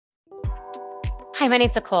Hi, my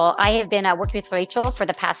name's Nicole. I have been working with Rachel for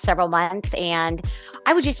the past several months, and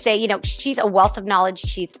I would just say, she's a wealth of knowledge.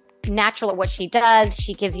 She's natural at what she does.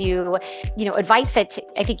 She gives you, advice that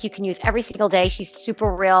I think you can use every single day. She's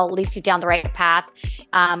super real, leads you down the right path.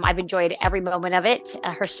 I've enjoyed every moment of it.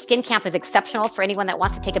 Her skin camp is exceptional for anyone that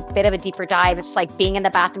wants to take a bit of a deeper dive. It's like being in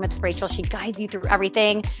the bathroom with Rachel. She guides you through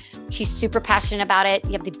everything. She's super passionate about it.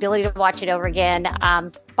 You have the ability to watch it over again.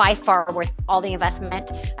 By far worth all the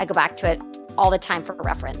investment. I go back to it all the time for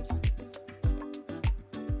reference.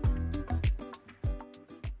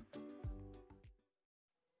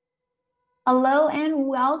 Hello and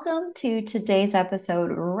welcome to today's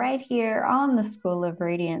episode right here on the School of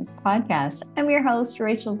Radiance podcast. I'm your host,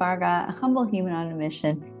 Rachel Varga, a humble human on a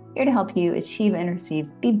mission, here to help you achieve and receive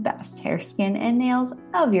the best hair, skin, and nails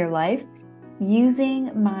of your life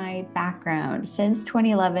using my background since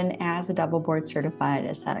 2011 as a double board certified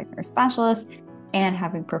aesthetic nurse specialist and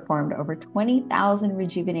having performed over 20,000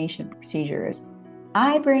 rejuvenation procedures.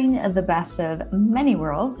 I bring the best of many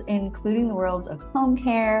worlds, including the worlds of home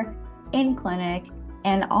care, in clinic,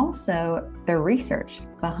 and also the research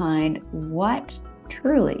behind what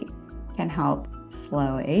truly can help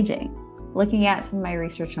slow aging. Looking at some of my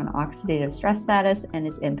research on oxidative stress status and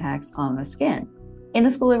its impacts on the skin. In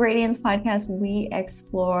the School of Radiance podcast, we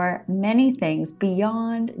explore many things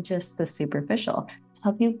beyond just the superficial to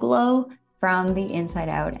help you glow from the inside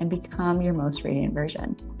out and become your most radiant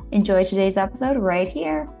version. Enjoy today's episode right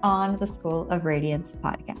here on the School of Radiance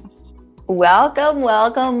podcast. Welcome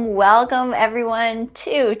everyone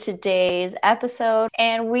to today's episode.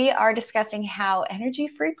 And we are discussing how energy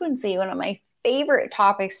frequency, one of my favorite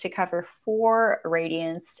topics to cover for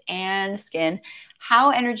radiance and skin, how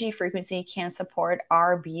energy frequency can support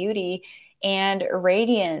our beauty and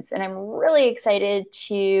radiance. And I'm really excited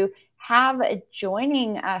to have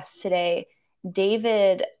joining us today,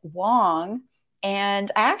 David Wong. And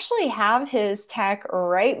I actually have his tech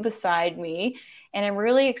right beside me. And I'm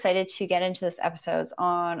really excited to get into this episode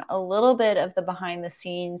on a little bit of the behind the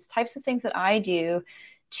scenes types of things that I do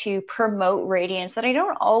to promote radiance that I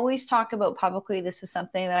don't always talk about publicly. This is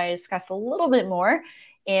something that I discuss a little bit more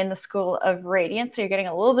in the School of Radiance. So you're getting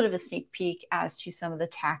a little bit of a sneak peek as to some of the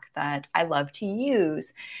tech that I love to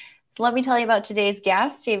use. So let me tell you about today's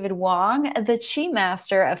guest, David Wong, the Chi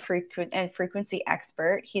Master of Frequency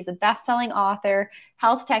Expert. He's a best-selling author,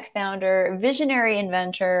 health tech founder, visionary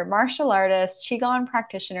inventor, martial artist, Qigong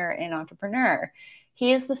practitioner, and entrepreneur.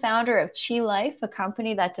 He is the founder of Chi Life, a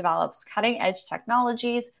company that develops cutting-edge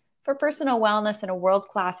technologies for personal wellness and a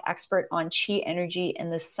world-class expert on Chi energy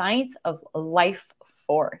and the science of life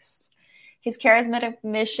force. His charismatic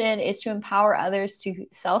mission is to empower others to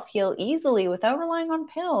self-heal easily without relying on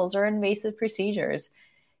pills or invasive procedures.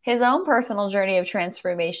 His own personal journey of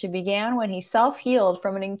transformation began when he self-healed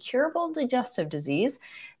from an incurable digestive disease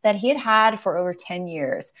that he had had for over 10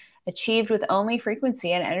 years, achieved with only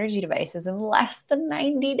frequency and energy devices in less than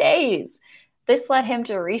 90 days. This led him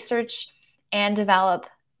to research and develop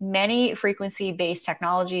many frequency-based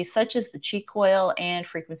technologies such as the Chi coil and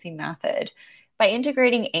frequency method. By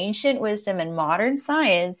integrating ancient wisdom and modern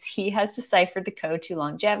science, he has deciphered the code to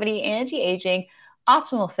longevity, anti-aging,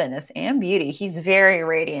 optimal fitness, and beauty. He's very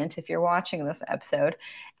radiant if you're watching this episode,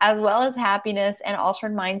 as well as happiness and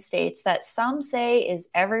altered mind states that some say is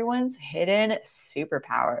everyone's hidden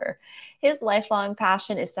superpower. His lifelong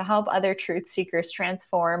passion is to help other truth seekers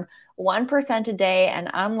transform 1% a day and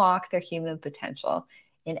unlock their human potential.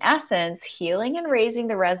 In essence, healing and raising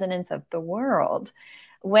the resonance of the world.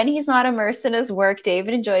 When he's not immersed in his work,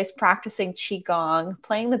 David enjoys practicing Qigong,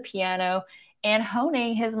 playing the piano, and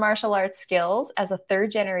honing his martial arts skills as a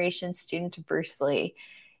third-generation student of Bruce Lee.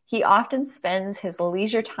 He often spends his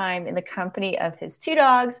leisure time in the company of his two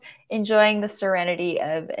dogs, enjoying the serenity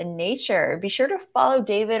of nature. Be sure to follow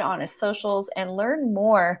David on his socials and learn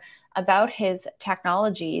more about his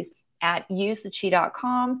technologies at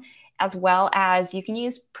usethechi.com. As well as you can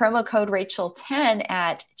use promo code Rachel10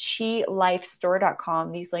 at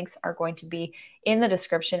chilifestore.com. These links are going to be in the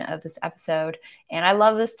description of this episode. And I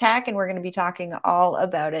love this tech, and we're going to be talking all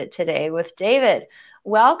about it today with David.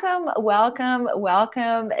 Welcome,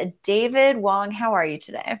 David Wong. How are you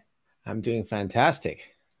today? I'm doing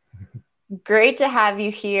fantastic. Great to have you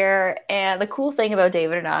here. And the cool thing about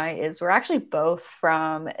David and I is we're actually both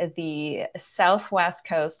from the southwest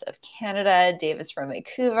coast of Canada. David's from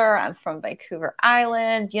Vancouver. I'm from Vancouver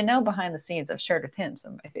Island. Behind the scenes, I've shared with him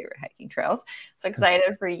some of my favorite hiking trails. So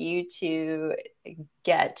excited for you to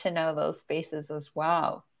get to know those spaces as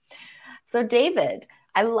well. So David,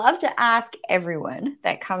 I love to ask everyone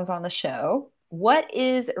that comes on the show, what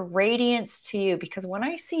is radiance to you? Because when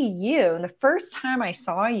I see you, and the first time I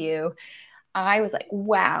saw you, I was like,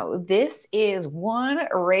 wow, this is one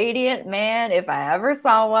radiant man if I ever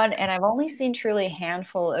saw one. And I've only seen truly a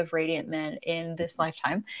handful of radiant men in this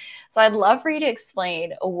lifetime. So I'd love for you to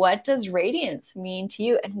explain, what does radiance mean to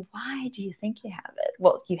you and why do you think you have it?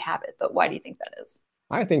 Well, you have it, but why do you think that is?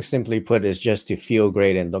 I think simply put is just to feel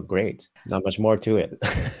great and look great. Not much more to it.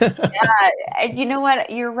 Yeah, and you know what?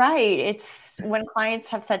 You're right. It's when clients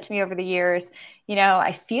have said to me over the years,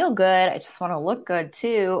 I feel good. I just want to look good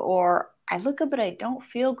too. Or I look good, but I don't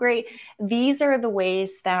feel great. These are the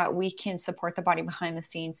ways that we can support the body behind the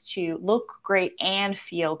scenes to look great and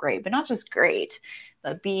feel great, but not just great,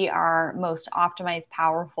 but be our most optimized,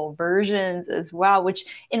 powerful versions as well, which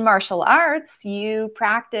in martial arts, you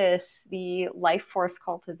practice the life force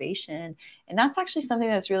cultivation. And that's actually something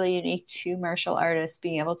that's really unique to martial artists,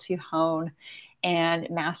 being able to hone and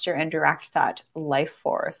master and direct that life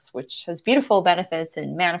force, which has beautiful benefits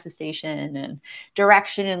in manifestation and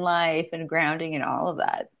direction in life and grounding and all of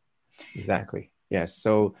that. Exactly. Yes.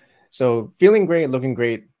 So feeling great, looking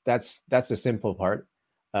great, that's the simple part.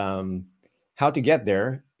 Um, how to get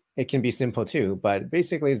there, it can be simple too, but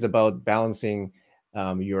basically it's about balancing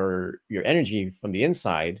your energy from the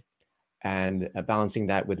inside and balancing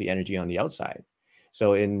that with the energy on the outside.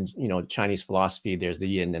 So in Chinese philosophy, there's the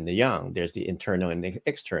yin and the yang. There's the internal and the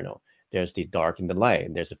external. There's the dark and the light.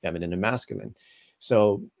 And there's the feminine and masculine.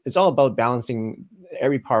 So it's all about balancing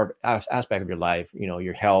every aspect of your life.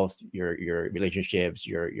 Your health, your relationships,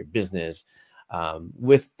 your business,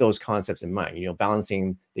 with those concepts in mind.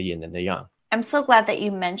 Balancing the yin and the yang. I'm so glad that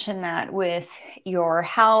you mentioned that with your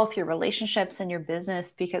health, your relationships, and your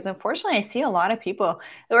business, because unfortunately, I see a lot of people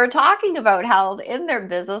who are talking about health in their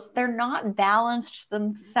business. They're not balanced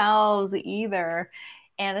themselves either.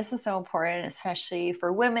 And this is so important, especially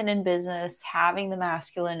for women in business, having the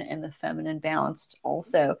masculine and the feminine balanced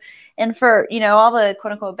also. And for, all the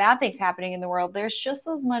quote unquote bad things happening in the world, there's just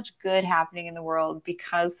as much good happening in the world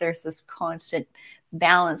because there's this constant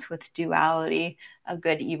balance with duality of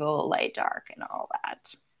good, evil, light, dark, and all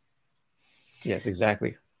that. Yes,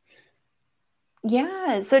 exactly.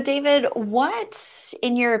 Yeah. So, David, what,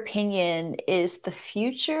 in your opinion, is the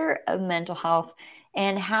future of mental health,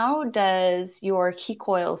 and how does your key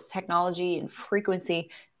coils technology and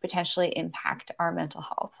frequency potentially impact our mental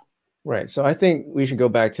health? Right. So I think we should go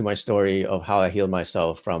back to my story of how I healed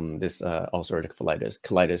myself from this ulcerative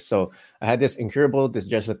colitis. So I had this incurable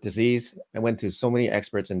digestive disease. I went to so many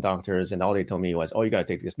experts and doctors, and all they told me was, "Oh, you got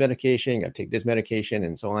to take this medication, you got to take this medication,"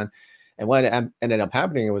 and so on. And what ended up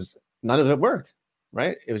happening was none of it worked.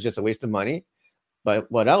 Right. It was just a waste of money.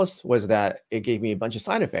 But what else was that it gave me a bunch of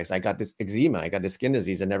side effects. I got this eczema, I got this skin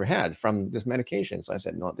disease I never had from this medication. So I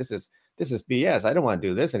said, no, this is BS. I don't want to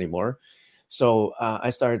do this anymore. So I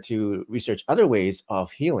started to research other ways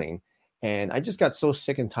of healing, and I just got so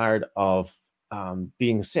sick and tired of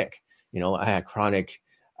being sick. I had chronic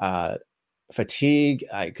fatigue.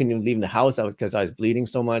 I couldn't even leave the house because I was bleeding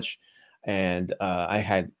so much, and I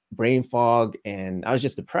had brain fog, and I was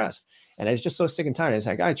just depressed. And I was just so sick and tired. I was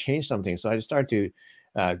like, I gotta change something. So I just started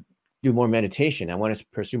to do more meditation. I wanted to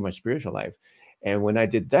pursue my spiritual life. And when I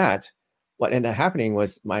did that, what ended up happening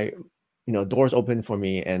was my doors opened for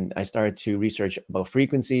me, and I started to research about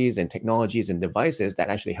frequencies and technologies and devices that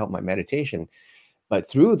actually help my meditation. But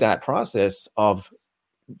through that process of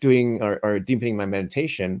doing or deepening my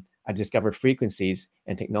meditation, I discovered frequencies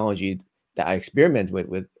and technology that I experimented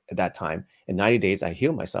with at that time. In 90 days, I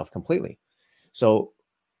healed myself completely. So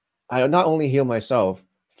I not only healed myself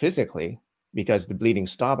physically because the bleeding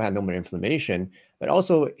stopped, I had no more inflammation, but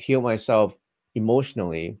also healed myself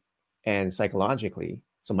emotionally and psychologically.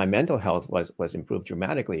 So my mental health was improved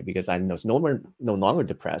dramatically because I was no longer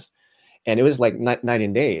depressed. And it was like night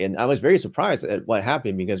and day. And I was very surprised at what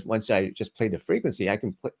happened, because once I just played the frequency, I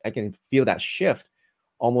can feel that shift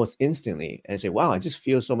almost instantly and say, wow, I just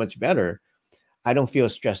feel so much better. I don't feel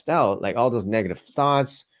stressed out, like all those negative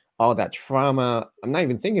thoughts, all that trauma. I'm not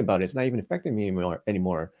even thinking about it. It's not even affecting me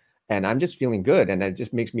anymore. And I'm just feeling good. And it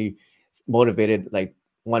just makes me motivated, like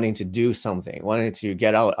wanting to do something, wanting to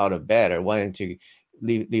get out of bed, or wanting to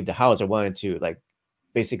leave the house, or wanting to like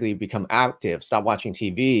basically become active, stop watching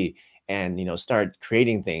TV, and start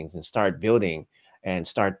creating things and start building and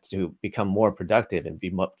start to become more productive and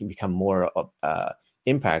become more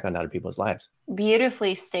impact on other people's lives.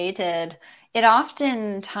 Beautifully stated. It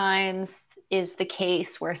oftentimes is the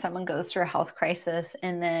case where someone goes through a health crisis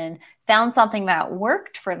and then found something that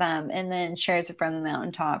worked for them and then shares it from the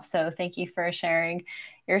mountaintop. So thank you for sharing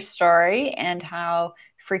your story and how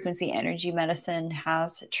frequency energy medicine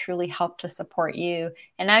has truly helped to support you.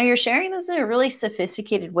 And now you're sharing this in a really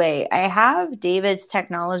sophisticated way. I have David's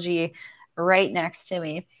technology right next to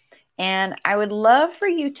me. And I would love for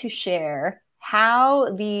you to share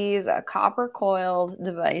how these copper coiled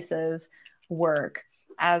devices work,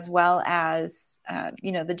 as well as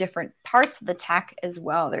the different parts of the tech as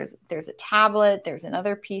well. There's a tablet, there's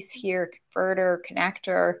another piece here, converter,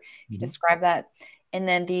 connector. You describe that. And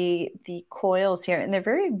then the coils here, and they're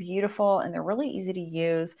very beautiful and they're really easy to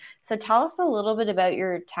use. So tell us a little bit about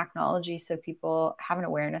your technology so people have an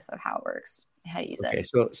awareness of how it works, how to use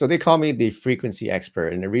it. So they call me the frequency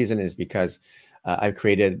expert, and the reason is because I've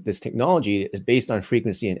created this technology is based on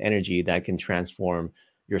frequency and energy that can transform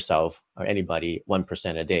yourself or anybody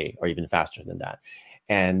 1% a day, or even faster than that.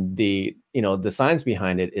 And the science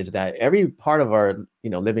behind it is that every part of our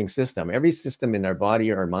living system, every system in our body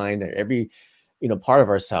or our mind, or every part of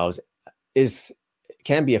ourselves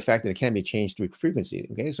can be affected, can be changed through frequency.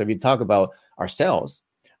 Okay, so if you talk about our cells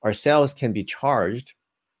can be charged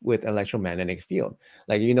with electromagnetic field.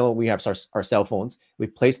 Like, we have our cell phones, we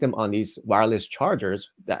place them on these wireless chargers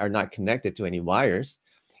that are not connected to any wires,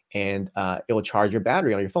 and it will charge your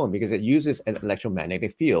battery on your phone because it uses an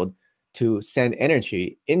electromagnetic field to send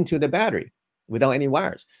energy into the battery without any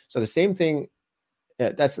wires. So the same thing,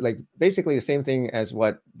 that's like basically the same thing as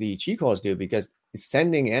what the Qi coils do, because it's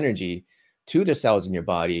sending energy to the cells in your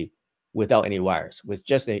body without any wires, with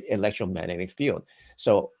just an electromagnetic field.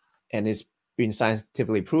 So, and it's been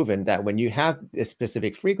scientifically proven that when you have a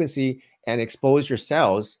specific frequency and expose your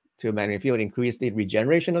cells to a magnetic field, increase the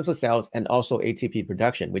regeneration of the cells and also ATP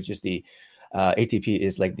production, which is the ATP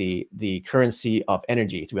is like the currency of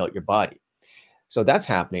energy throughout your body. So that's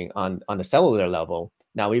happening on the cellular level.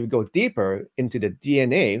 Now we would go deeper into the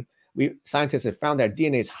DNA. Scientists have found that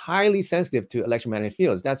DNA is highly sensitive to electromagnetic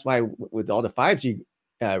fields. That's why with all the 5G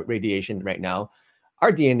radiation right now,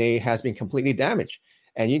 our DNA has been completely damaged.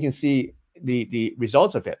 And you can see the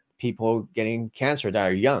results of it. People getting cancer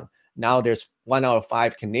that are young. Now there's 1 out of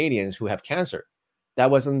 5 Canadians who have cancer.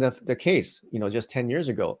 That wasn't the case, just 10 years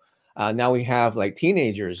ago. Now we have like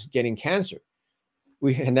teenagers getting cancer.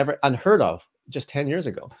 We had never unheard of just 10 years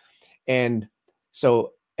ago. And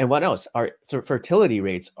so, and what else? Our fertility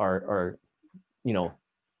rates are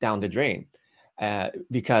down the drain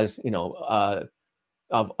because,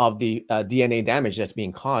 of the DNA damage that's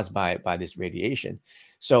being caused by this radiation.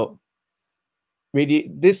 So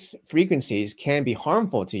these frequencies can be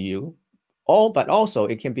harmful to you, but also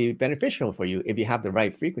it can be beneficial for you if you have the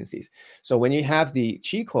right frequencies. So when you have the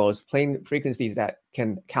Qi coils playing frequencies that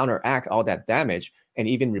can counteract all that damage and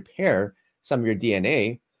even repair some of your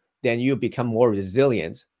DNA, then you become more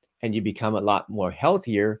resilient and you become a lot more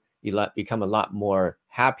healthier. You become a lot more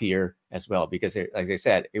happier as well, because like I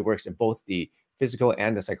said, it works in both the physical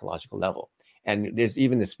and the psychological level. And there's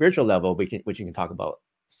even the spiritual level, which you can talk about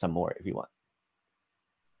some more if you want.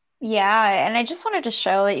 Yeah, and I just wanted to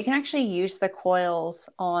show that you can actually use the coils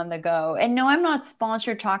on the go. And no, I'm not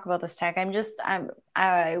sponsored to talk about this tech.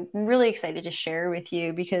 I'm really excited to share with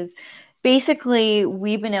you because basically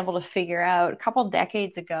we've been able to figure out a couple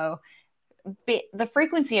decades ago the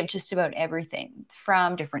frequency of just about everything,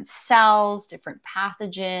 from different cells, different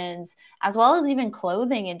pathogens, as well as even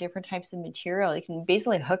clothing and different types of material. You can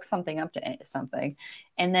basically hook something up to something,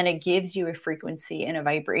 and then it gives you a frequency and a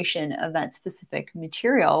vibration of that specific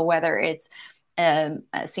material, whether it's a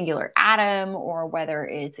singular atom or whether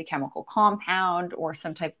it's a chemical compound or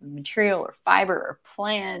some type of material or fiber or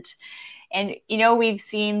plant. And, I've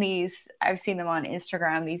seen them on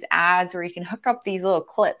Instagram, these ads where you can hook up these little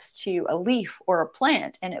clips to a leaf or a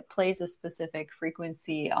plant and it plays a specific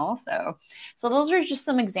frequency also. So those are just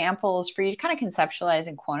some examples for you to kind of conceptualize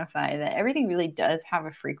and quantify that everything really does have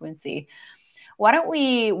a frequency. Why don't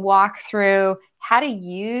we walk through how to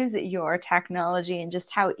use your technology and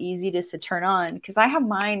just how easy it is to turn on? Because I have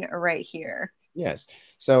mine right here. Yes.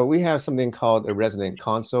 So we have something called a resonant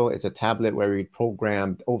console. It's a tablet where we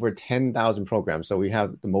programmed over 10,000 programs. So we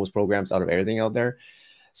have the most programs out of everything out there.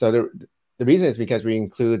 So the reason is because we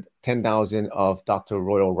include 10,000 of Dr.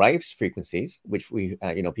 Royal Rife's frequencies, which we,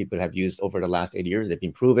 people have used over the last 8 years. They've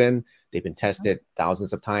been proven, they've been tested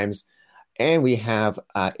thousands of times. And we have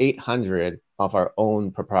 800 of our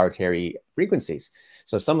own proprietary frequencies.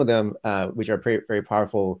 So some of them, which are very, very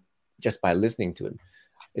powerful just by listening to it.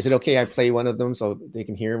 Is it okay I play one of them so they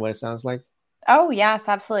can hear what it sounds like? Oh, yes,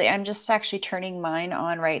 absolutely. I'm just actually turning mine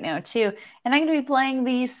on right now too. And I'm going to be playing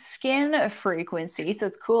the skin frequency. So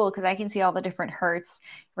it's cool because I can see all the different hertz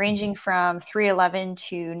ranging from 311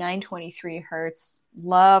 to 923 hertz.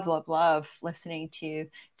 Love, love, love listening to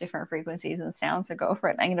different frequencies and sounds. So go for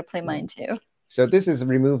it. I'm going to play mine too. So this is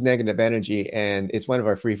remove negative energy, and it's one of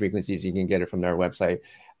our free frequencies. You can get it from our website.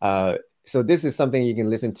 So this is something you can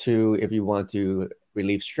listen to if you want to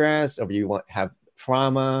relieve stress, or if you want have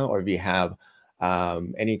trauma, or if you have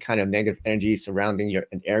any kind of negative energy surrounding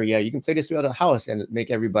an area, you can play this throughout the house and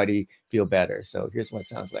make everybody feel better. So here's what it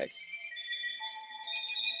sounds like.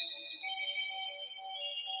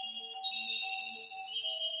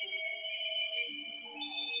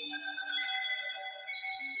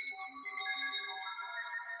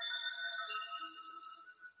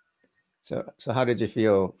 So how did you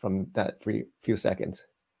feel from that few seconds?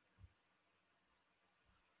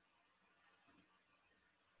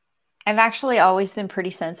 I've actually always been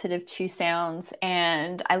pretty sensitive to sounds,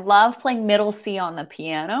 and I love playing middle C on the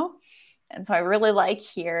piano. And so I really like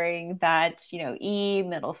hearing that, E,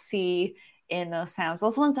 middle C in those sounds.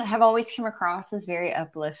 Those ones that have always come across as very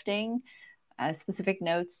uplifting, specific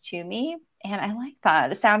notes to me. And I like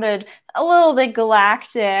that. It sounded a little bit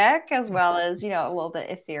galactic as well as, a little bit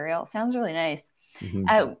ethereal. It sounds really nice.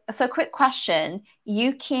 So quick question.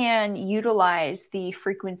 You can utilize the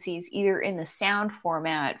frequencies either in the sound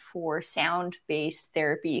format for sound-based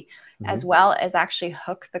therapy, as well as actually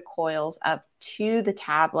hook the coils up to the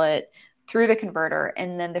tablet through the converter,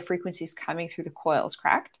 and then the frequencies coming through the coils,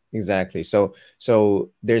 correct? Exactly. So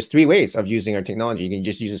there's 3 ways of using our technology. You can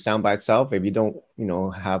just use the sound by itself. If you don't,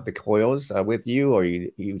 have the coils with you, or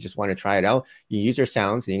you just want to try it out, you use your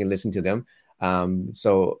sounds and you can listen to them.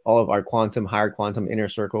 So all of our higher quantum inner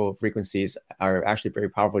circle frequencies are actually very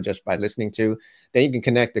powerful just by listening to. Then you can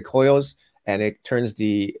connect the coils, and it turns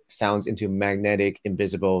the sounds into magnetic,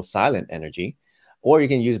 invisible, silent energy. Or you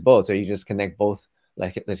can use both. So you just connect both,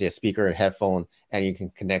 like let's say a speaker, a headphone, and you can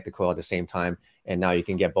connect the coil at the same time. And now you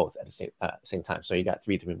can get both at the same time. So you got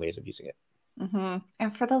 3 different ways of using it.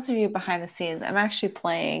 And for those of you behind the scenes, I'm actually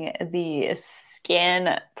playing the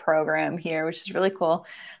skin program here, which is really cool.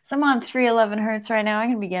 So I'm on 311 hertz right now. I'm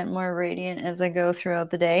going to be getting more radiant as I go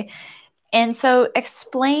throughout the day. And so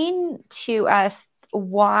explain to us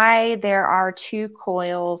why there are 2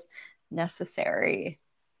 coils necessary.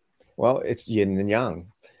 Well, it's yin and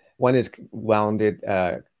yang. One is wounded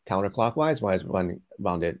counterclockwise, one is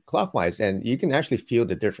wounded clockwise, and you can actually feel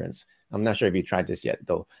the difference. I'm not sure if you tried this yet,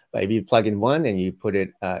 though, but if you plug in one and you put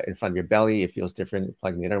it in front of your belly, it feels different.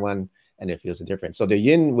 Plug in the other one, and it feels different. So the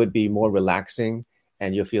yin would be more relaxing,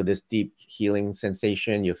 and you'll feel this deep healing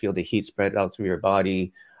sensation. You'll feel the heat spread out through your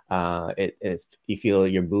body. You feel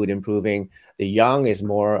your mood improving. The yang is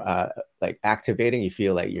more like activating. You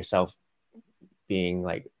feel like yourself being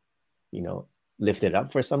like, lifted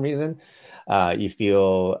up for some reason. You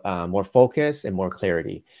feel more focus and more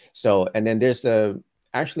clarity. So, and then there's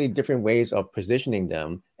actually different ways of positioning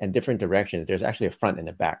them and different directions. There's actually a front and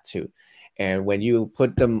a back too. And when you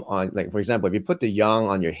put them on, like, for example, if you put the yang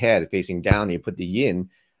on your head facing down, and you put the yin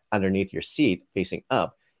underneath your seat facing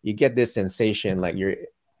up, you get this sensation like you're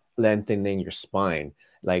lengthening your spine,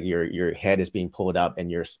 like your head is being pulled up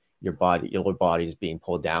and your lower body is being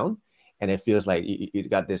pulled down. And it feels like you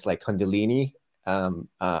got this like Kundalini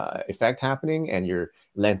effect happening, and you're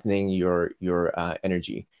lengthening your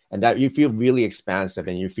energy, and that you feel really expansive,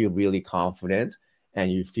 and you feel really confident,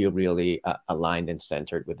 and you feel really aligned and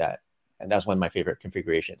centered with that. And that's one of my favorite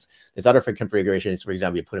configurations. There's other configurations, for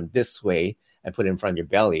example, you put them this way and put it in front of your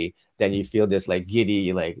belly, then you feel this like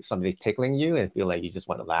giddy, like somebody's tickling you, and feel like you just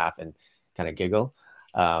want to laugh and kind of giggle.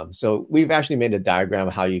 So we've actually made a diagram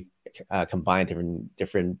of how you combine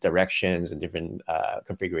different directions and different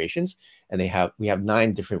configurations, and we have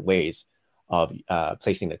 9 different ways of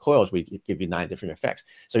placing the coils. We give you 9 different effects.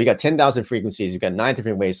 So you got 10,000 frequencies. You got 9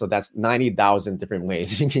 different ways. So that's 90,000 different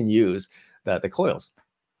ways you can use the coils.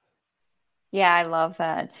 Yeah, I love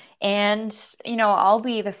that. And, I'll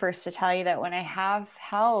be the first to tell you that when I have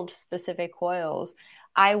held specific coils,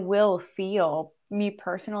 I will feel, me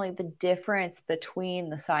personally, the difference between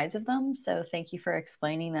the sides of them. So thank you for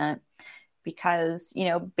explaining that, because,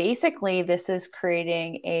 basically this is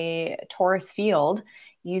creating a torus field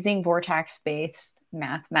using vortex-based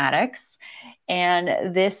mathematics.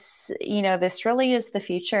 And this really is the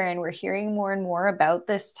future. And we're hearing more and more about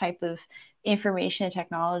this type of information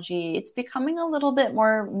technology. It's becoming a little bit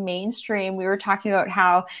more mainstream. We were talking about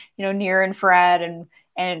how, near infrared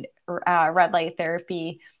and red light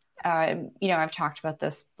therapy. I've talked about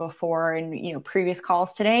this before in, previous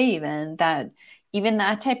calls today, even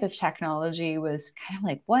that type of technology was kind of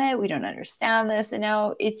like, what? We don't understand this. And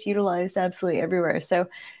now it's utilized absolutely everywhere. So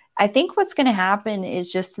I think what's going to happen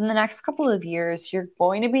is just in the next couple of years, you're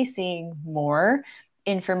going to be seeing more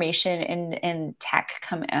information and tech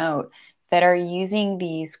come out that are using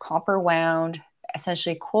these copper wound,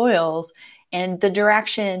 essentially coils, and the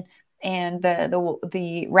direction and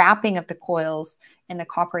the wrapping of the coils and the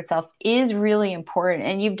copper itself is really important.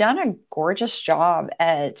 And you've done a gorgeous job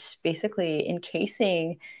at basically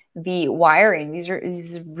encasing the wiring. These are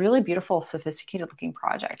really beautiful, sophisticated looking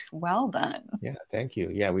project. Well done. Yeah, thank you.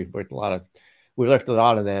 Yeah, we've worked a lot of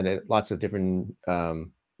that, lots of different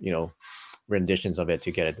renditions of it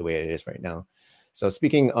to get it the way it is right now. So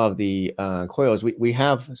speaking of the coils, we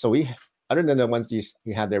have other than the ones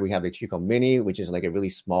you have there, we have the Chico Mini, which is like a really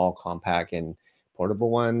small, compact, and portable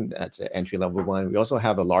one. That's an entry level one. We also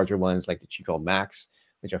have the larger ones like the Chico Max,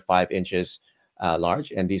 which are 5 inches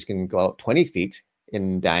large, and these can go out 20 feet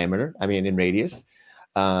in diameter. I mean, in radius.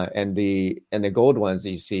 And the gold ones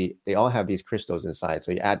that you see, they all have these crystals inside.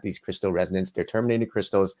 So you add these crystal resonance. They're terminated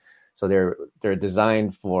crystals, so they're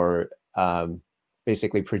designed for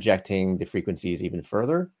basically projecting the frequencies even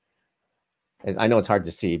further. I know it's hard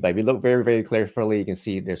to see, but if you look very, very carefully, you can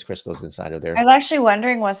see there's crystals inside of there. I was actually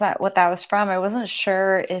wondering, was that what that was from? I wasn't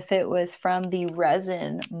sure if it was from the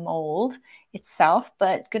resin mold itself,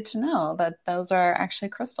 but good to know that those are actually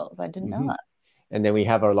crystals. I didn't know that. And then we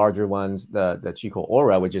have our larger ones, the Chico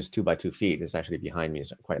Aura, which is 2 by 2 feet. It's actually behind me.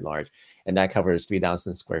 It's quite large. And that covers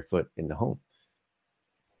 3,000 square foot in the home.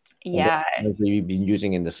 Yeah. We've been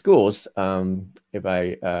using in the schools.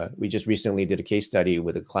 We just recently did a case study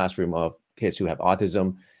with a classroom of kids who have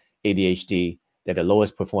autism, ADHD. They're the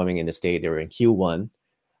lowest performing in the state. They were in Q1,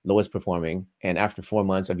 lowest performing. And after 4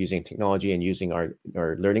 months of using technology and using our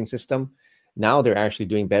learning system, now they're actually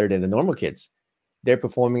doing better than the normal kids. They're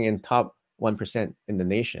performing in top 1% in the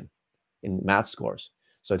nation in math scores.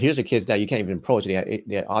 So here's the kids that you can't even approach. They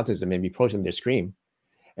have autism, maybe approach them, they scream.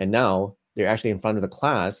 And now they're actually in front of the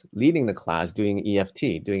class, leading the class, doing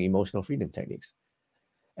EFT, doing emotional freedom techniques.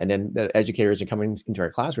 And then the educators are coming into our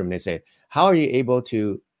classroom and they say, how are you able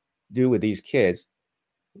to do with these kids,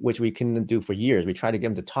 which we can do for years? We try to get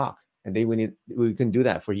them to talk, and we can do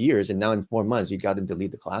that for years. And now in 4 months, you got them to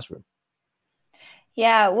lead the classroom.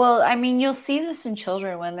 Yeah, well, I mean, you'll see this in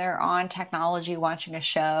children when they're on technology watching a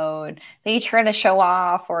show and they turn the show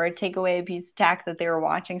off or take away a piece of tech that they were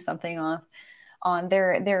watching something on.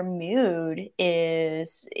 Their mood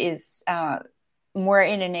is more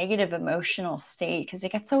in a negative emotional state because they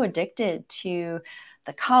get so addicted to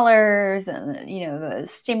the colors and the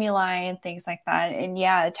stimuli and things like that. And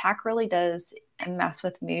yeah, tech really does mess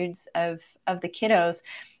with moods of the kiddos.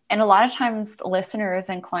 And a lot of times listeners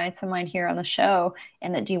and clients of mine here on the show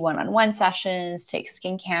and that do one-on-one sessions, take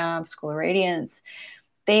skin camp, School of Radiance,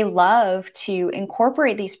 they love to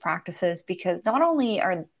incorporate these practices because not only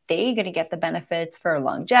are they going to get the benefits for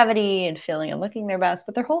longevity and feeling and looking their best,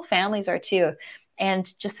 but their whole families are too.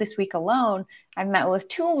 And just this week alone, I've met with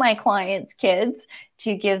 2 of my clients' kids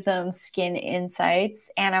to give them skin insights.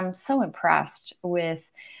 And I'm so impressed with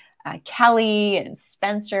Kelly and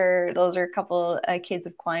Spencer. Those are a couple kids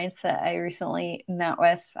of clients that I recently met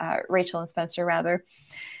with, Rachel and Spencer rather,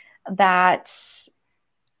 that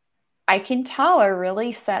I can tell are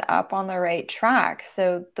really set up on the right track.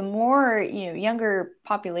 So the more, younger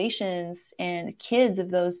populations and kids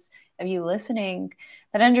of those of you listening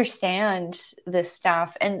that understand this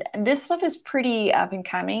stuff, and this stuff is pretty up and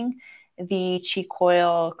coming, the chi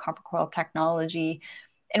coil, copper coil technology.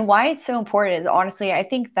 And why it's so important is honestly, I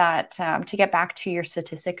think that to get back to your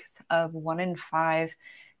statistics of 1 in 5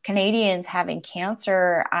 Canadians having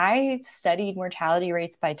cancer, I've studied mortality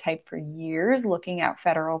rates by type for years, looking at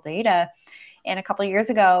federal data. And a couple of years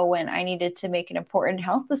ago, when I needed to make an important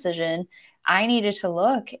health decision, I needed to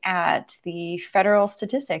look at the federal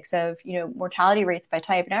statistics of, mortality rates by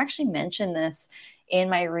type. And I actually mentioned this in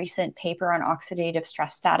my recent paper on oxidative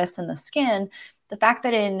stress status in the skin. The fact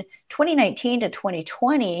that in 2019 to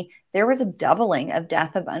 2020, there was a doubling of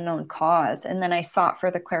death of unknown cause. And then I sought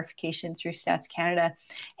further clarification through Stats Canada.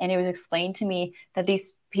 And it was explained to me that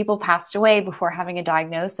these people passed away before having a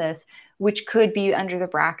diagnosis, which could be under the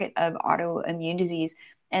bracket of autoimmune disease.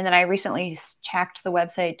 And then I recently checked the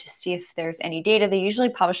website to see if there's any data. They usually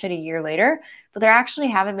publish it a year later, but there actually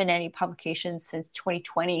haven't been any publications since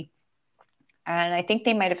 2020. And I think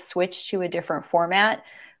they might have switched to a different format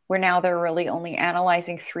where now they're really only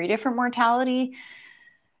analyzing 3 different mortality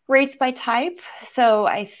rates by type. So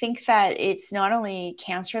I think that it's not only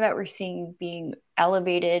cancer that we're seeing being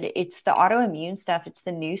elevated, it's the autoimmune stuff, it's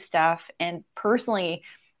the new stuff. And personally,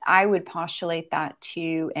 I would postulate that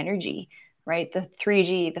to energy, right? The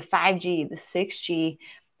 3G, the 5G, the 6G,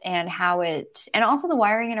 and how and also the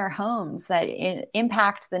wiring in our homes that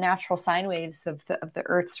impact the natural sine waves of the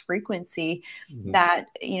Earth's frequency. That,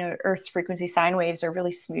 Earth's frequency sine waves are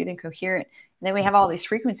really smooth and coherent. And then we have all these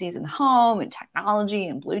frequencies in the home and technology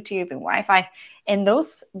and Bluetooth and Wi-Fi, and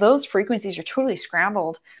those frequencies are totally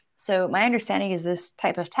scrambled. So my understanding is this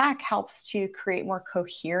type of tech helps to create more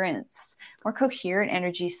coherent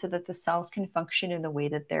energy so that the cells can function in the way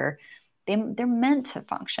that they're they're meant to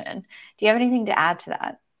function. Do you have anything to add to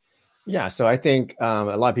that? Yeah, so I think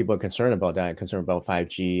a lot of people are concerned about that, concerned about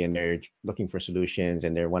 5G, and they're looking for solutions,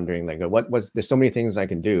 and they're wondering like, there's so many things I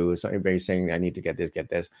can do. So everybody's saying I need to get this, get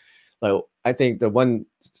this. But I think the one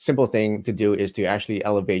simple thing to do is to actually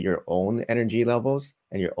elevate your own energy levels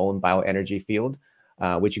and your own bioenergy field,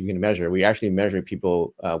 which you can measure. We actually measure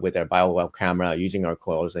people with our BioWell camera using our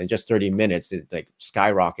coils, and in just 30 minutes, it like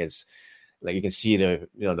skyrockets. Like you can see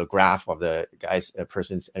the graph of the a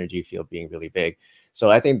person's energy field being really big. So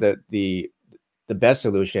I think that the best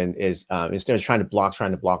solution is instead of trying to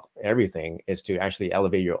block everything, is to actually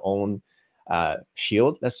elevate your own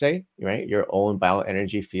shield, let's say, right? Your own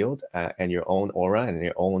bioenergy field and your own aura and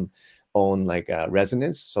your own like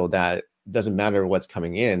resonance, so that it doesn't matter what's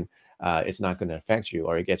coming in. It's not going to affect you,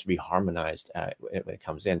 or it gets reharmonized when it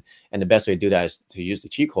comes in. And the best way to do that is to use the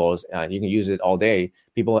chi coils. You can use it all day.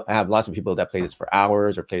 I have lots of people that play this for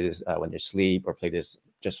hours, or play this when they sleep, or play this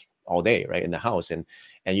just all day, right, in the house. And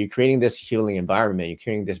you're creating this healing environment. You're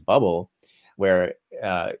creating this bubble where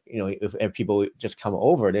if people just come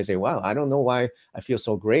over, they say, "Wow, I don't know why I feel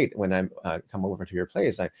so great when I come over to your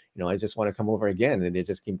place. I just want to come over again," and they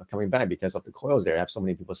just keep coming back because of the coils there. I have so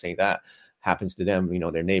many people saying that happens to them.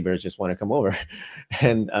 Their neighbors just want to come over,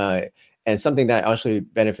 and something that actually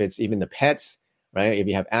benefits even the pets, right? If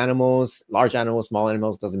you have animals, large animals, small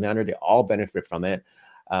animals, doesn't matter. They all benefit from it.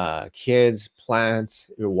 Kids,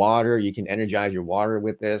 plants, your water. You can energize your water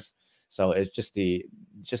with this. So it's just the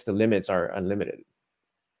limits are unlimited.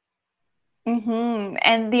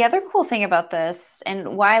 And the other cool thing about this,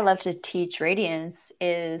 and why I love to teach radiance,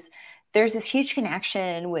 is there's this huge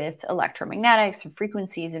connection with electromagnetics and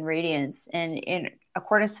frequencies and radiance. And in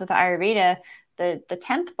accordance with the Ayurveda, the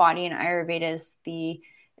 10th body in Ayurveda is the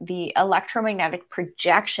electromagnetic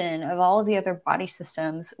projection of all of the other body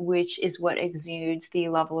systems, which is what exudes the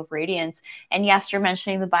level of radiance. And yes, you're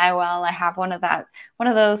mentioning the BioWell. I have one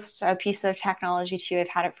of those pieces of technology too. I've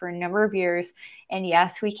had it for a number of years. And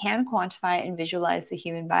yes, we can quantify and visualize the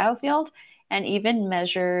human biofield, and even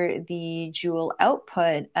measure the joule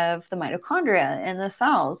output of the mitochondria and the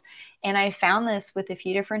cells. And I found this with a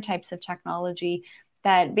few different types of technology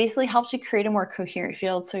that basically helps you create a more coherent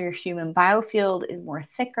field. So your human biofield is more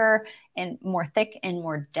thick and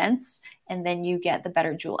more dense. And then you get the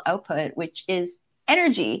better joule output, which is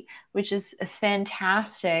energy, which is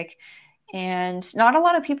fantastic. And not a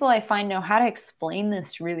lot of people I find know how to explain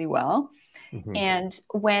this really well. And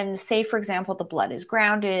when, say, for example, the blood is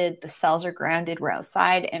grounded, the cells are grounded, we're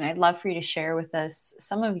outside. And I'd love for you to share with us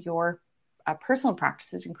some of your personal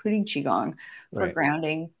practices, including Qigong, for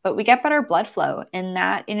grounding, but we get better blood flow, and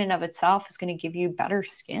that in and of itself is going to give you better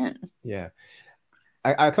skin. Yeah.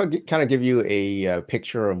 I could kind of give you a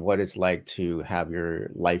picture of what it's like to have your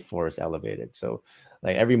life force elevated. So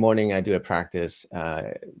like every morning I do a practice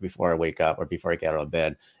before I wake up or before I get out of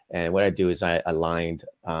bed. And what I do is I aligned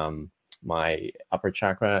my upper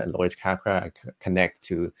chakra and lower chakra. I connect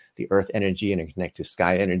to the earth energy and I connect to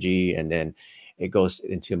sky energy. And then it goes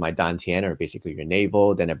into my dantian, or basically your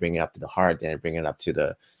navel. Then I bring it up to the heart. Then I bring it up to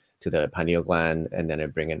the pineal gland, and then I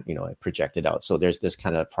bring it, I project it out. So there's this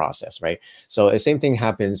kind of process, right? So the same thing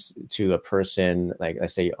happens to a person, like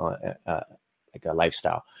let's say like a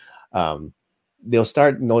lifestyle. They'll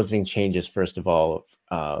start noticing changes, first of all,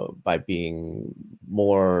 by being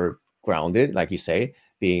more grounded, like you say,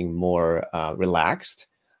 being more relaxed.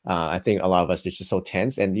 I think a lot of us are just so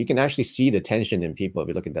tense, and you can actually see the tension in people if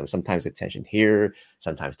you look at them. Sometimes the tension here,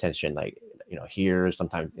 sometimes tension like here,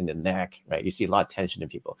 sometimes in the neck, right? You see a lot of tension in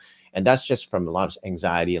people, and that's just from a lot of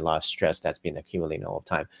anxiety, a lot of stress that's been accumulating all the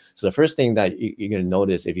time. So the first thing that you're going to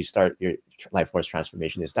notice if you start your life force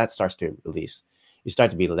transformation is that starts to release. You start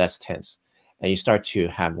to be less tense, and you start to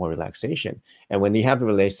have more relaxation. And when you have the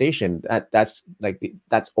relaxation,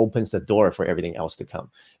 that opens the door for everything else to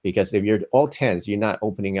come. Because if you're all tense, you're not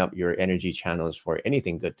opening up your energy channels for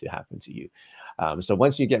anything good to happen to you. So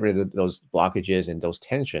once you get rid of those blockages and those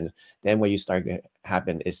tensions, then what you start to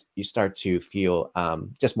happen is you start to feel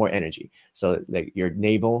just more energy. So like your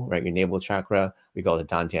navel, right? Your navel chakra, we call it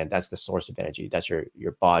dantian. That's the source of energy. That's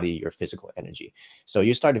your body, your physical energy. So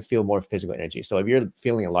you start to feel more physical energy. So if you're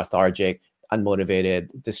feeling lethargic,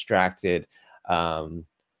 unmotivated, distracted,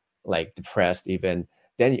 like depressed even,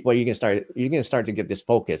 then what you're going to start to get this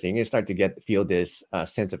focus. You're going to start to feel this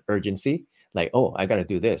sense of urgency, like, oh, I got to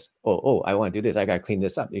do this. Oh, I want to do this. I got to clean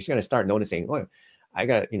this up. You're going to start noticing, oh, I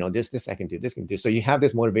got, this I can do, this can do. So you have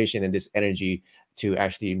this motivation and this energy to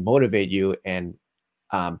actually motivate you and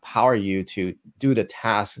power you to do the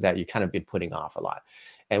tasks that you kind of been putting off a lot.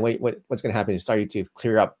 And what's going to happen is start to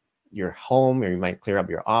clear up your home, or you might clear up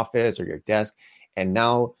your office or your desk. And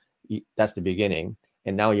now that's the beginning.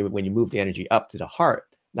 And now when you move the energy up to the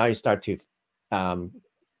heart, now you start to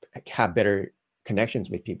have better connections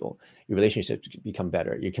with people. Your relationships become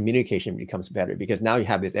better. Your communication becomes better because now you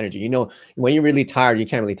have this energy. When you're really tired, you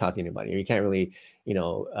can't really talk to anybody. You can't really,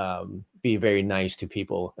 be very nice to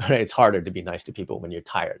people. Right? It's harder to be nice to people when you're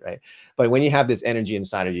tired, right? But when you have this energy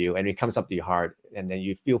inside of you and it comes up to your heart, and then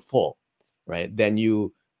you feel full, right? Then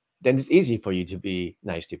it's easy for you to be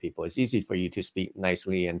nice to people. It's easy for you to speak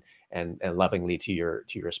nicely and lovingly to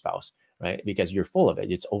your spouse, right? Because you're full of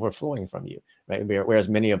it. It's overflowing from you, right? Whereas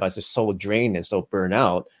many of us are so drained and so burnt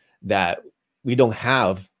out that we don't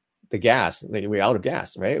have the gas. Like, we're out of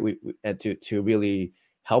gas, right? We and to really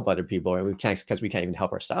help other people, and we can't, because we can't even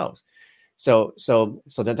help ourselves. So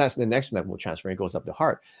then that's the next level of transfer. It goes up the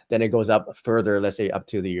heart. Then it goes up further, let's say up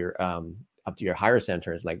to your higher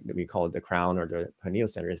centers, like we call it the crown or the pineal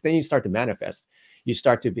centers. Then you start to manifest. You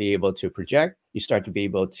start to be able to project. You start to be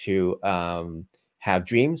able to have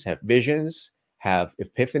dreams, have visions, have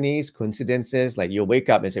epiphanies, coincidences. Like, you'll wake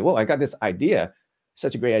up and say, "Whoa, I got this idea,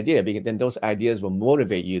 such a great idea." Because then those ideas will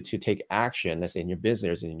motivate you to take action, let's say in your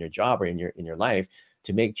business, in your job, or in your life,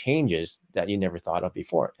 to make changes that you never thought of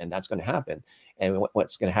before. And that's going to happen. And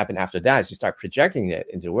what's going to happen after that is you start projecting it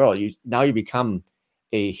into the world. Now you become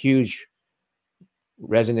a huge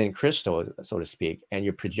resonant crystal, so to speak, and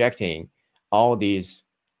you're projecting all these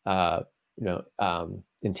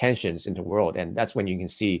intentions into the world. And that's when you can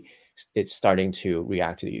see it's starting to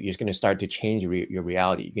react to you. You're going to start to change your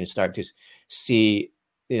reality. You're going to start to see,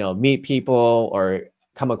 meet people or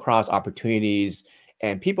come across opportunities,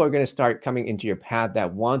 and people are going to start coming into your path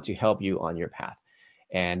that want to help you on your path,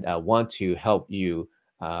 and want to help you,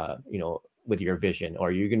 with your vision.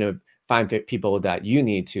 Or you're going to find people that you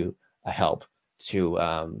need to help to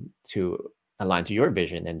align to your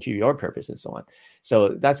vision and to your purpose, and so on. So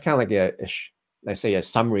that's kind of like let's say a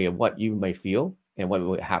summary of what you may feel and what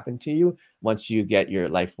will happen to you once you get your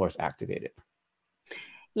life force activated.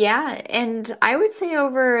 Yeah, and I would say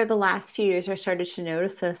over the last few years, I started to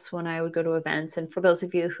notice this when I would go to events. And for those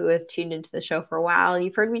of you who have tuned into the show for a while,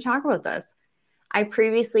 you've heard me talk about this. I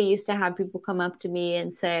previously used to have people come up to me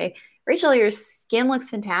and say, "Rachel, your skin looks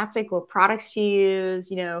fantastic. What products do you use?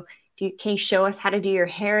 Can you show us how to do your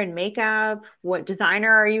hair and makeup? What designer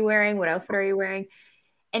are you wearing? What outfit are you wearing?"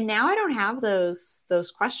 And now I don't have those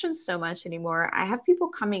questions so much anymore. I have people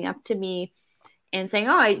coming up to me and saying,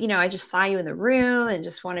 "Oh, I just saw you in the room and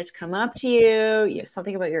just wanted to come up to you,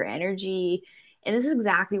 something about your energy." And this is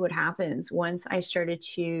exactly what happens once I started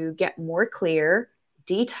to get more clear,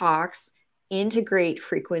 detox, integrate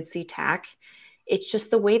frequency tech. It's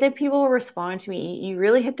just the way that people respond to me. You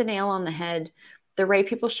really hit the nail on the head. The right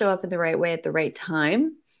people show up in the right way at the right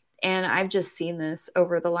time. And I've just seen this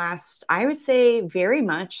over the last, I would say very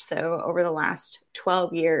much so, over the last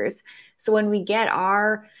 12 years. So when we get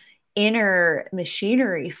our inner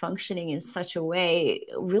machinery functioning in such a way,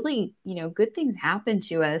 really, good things happen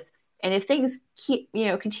to us. And if things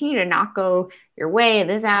continue to not go your way, and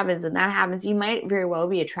this happens and that happens, you might very well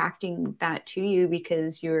be attracting that to you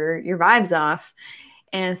because your vibe's off.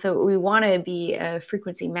 And so we want to be a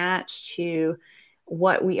frequency match to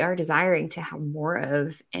what we are desiring to have more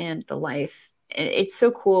of and the life. And it's so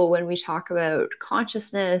cool when we talk about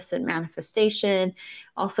consciousness and manifestation,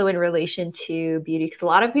 also in relation to beauty. Because a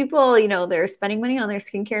lot of people, they're spending money on their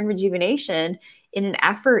skincare and rejuvenation in an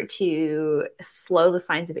effort to slow the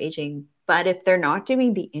signs of aging. But if they're not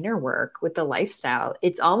doing the inner work with the lifestyle,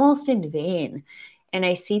 it's almost in vain. And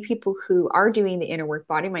I see people who are doing the inner work,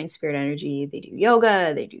 body, mind, spirit, energy. They do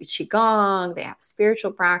yoga, they do qigong, they have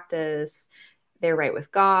spiritual practice, they're right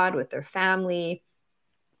with God, with their family.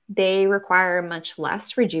 They require much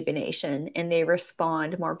less rejuvenation, and they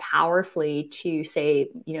respond more powerfully to, say,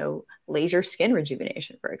 laser skin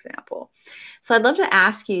rejuvenation, for example. So I'd love to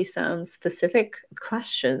ask you some specific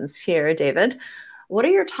questions here, David. What are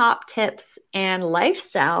your top tips and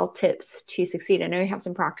lifestyle tips to succeed? I know you have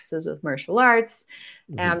some practices with martial arts.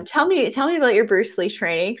 Mm-hmm. Tell me about your Bruce Lee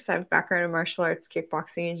training, because I have a background in martial arts,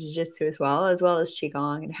 kickboxing, and jiu-jitsu as well as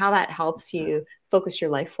qigong, and how that helps you focus your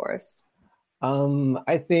life force.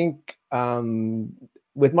 I think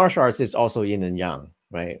with martial arts, it's also yin and yang,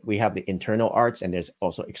 right? We have the internal arts and there's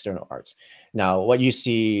also external arts. Now, what you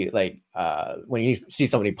see, like when you see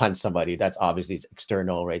somebody punch somebody, that's obviously it's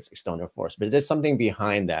external, right? It's external force. But there's something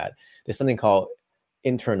behind that. There's something called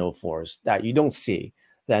internal force that you don't see.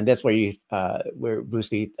 And that's where where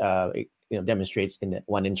Bruce Lee demonstrates in the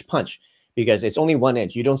 1-inch punch, because it's only 1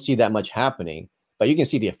 inch. You don't see that much happening, but you can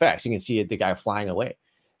see the effects. You can see the guy flying away.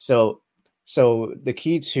 So the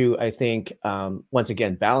key to, I think, once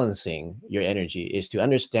again, balancing your energy is to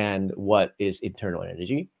understand what is internal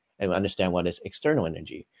energy and understand what is external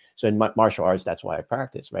energy. So in martial arts, that's why I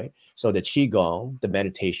practice, right? So the qigong, the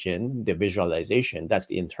meditation, the visualization, that's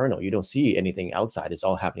the internal. You don't see anything outside. It's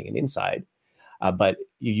all happening in inside. But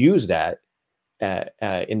you use that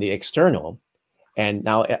in the external, and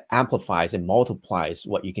now it amplifies and multiplies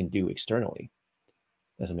what you can do externally.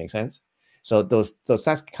 Does it make sense? So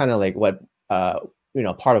that's kind of like what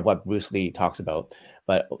part of what Bruce Lee talks about.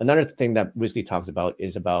 But another thing that Bruce Lee talks about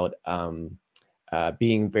is about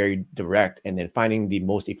being very direct and then finding the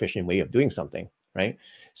most efficient way of doing something, right?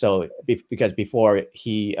 So because before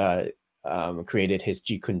he created his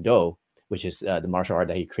Jeet Kune Do, which is the martial art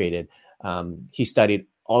that he created, he studied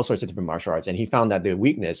all sorts of different martial arts, and he found that the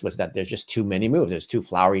weakness was that there's just too many moves. It's too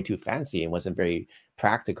flowery, too fancy, and wasn't very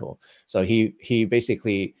practical. So he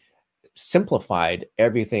basically simplified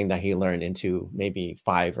everything that he learned into maybe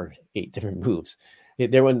 5 or 8 different moves.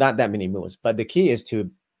 There were not that many moves, but the key is to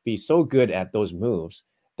be so good at those moves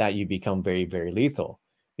that you become very, very lethal.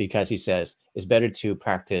 Because he says it's better to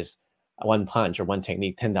practice one punch or one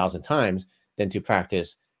technique 10,000 times than to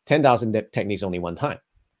practice 10,000 techniques only one time,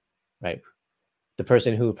 right? The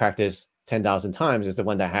person who practiced 10,000 times is the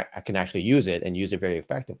one that can actually use it and use it very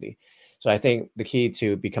effectively. So I think the key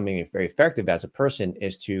to becoming very effective as a person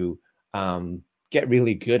is to get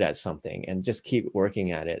really good at something and just keep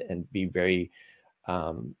working at it and be very,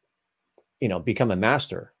 become a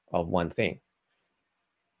master of one thing.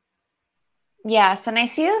 Yes, and I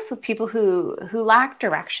see this with people who lack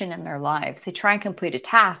direction in their lives. They try and complete a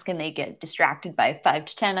task and they get distracted by 5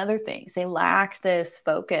 to 10 other things. They lack this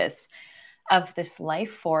focus of this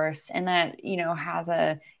life force, and that has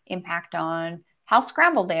a impact on how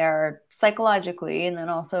scrambled they are psychologically, and then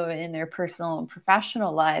also in their personal and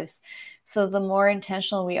professional lives. So the more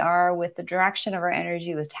intentional we are with the direction of our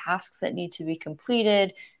energy, with tasks that need to be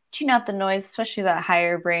completed, tune out the noise, especially that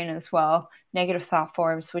higher brain as well, negative thought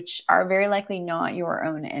forms, which are very likely not your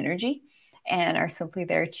own energy and are simply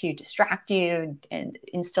there to distract you and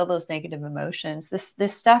instill those negative emotions.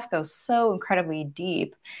 This stuff goes so incredibly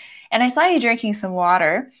deep. And I saw you drinking some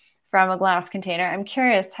water from a glass container. I'm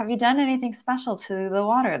curious, have you done anything special to the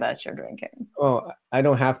water that you're drinking? Well, I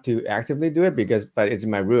don't have to actively do it but it's in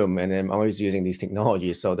my room and I'm always using these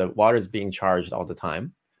technologies. So the water is being charged all the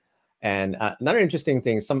time. And another interesting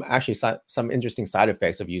thing, some interesting side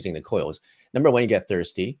effects of using the coils. Number one, you get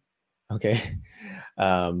thirsty. Okay.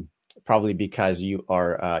 Probably because your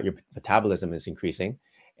metabolism is increasing.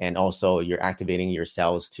 And also you're activating your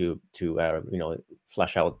cells to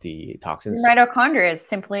flush out the toxins. Your mitochondria is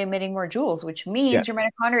simply emitting more joules, which means your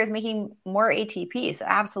mitochondria is making more ATP. So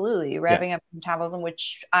absolutely revving up metabolism,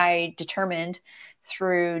 which I determined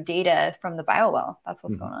through data from the BioWell. That's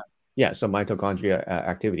what's going on. Yeah, so mitochondria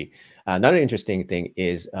activity. Another interesting thing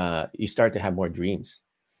is you start to have more dreams.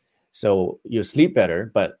 So you sleep better,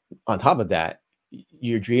 but on top of that,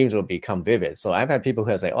 your dreams will become vivid. So I've had people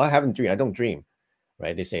who say, "Oh, I haven't dreamed. I don't dream."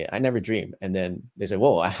 Right? They say, "I never dream," and then they say,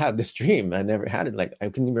 "Whoa, I had this dream. I never had it. Like I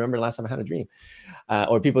couldn't even remember the last time I had a dream."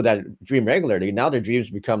 Or people that dream regularly, now their dreams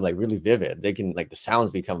become like really vivid. They can the sounds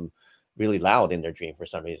become really loud in their dream for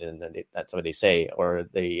some reason, and that's what they say. Or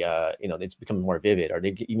they, it's become more vivid, or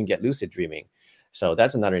they even get lucid dreaming. So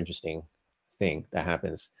that's another interesting thing that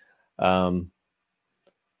happens.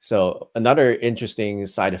 So another interesting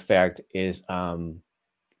side effect is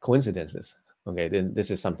coincidences. Okay, then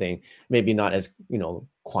this is something maybe not as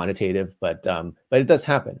quantitative, but it does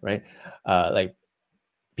happen, right? Like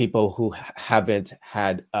people who haven't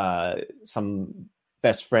had some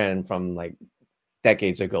best friend from like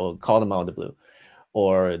decades ago call them out of the blue,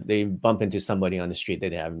 or they bump into somebody on the street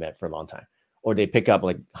that they haven't met for a long time, or they pick up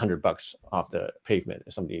like $100 off the pavement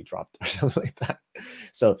or somebody dropped or something like that.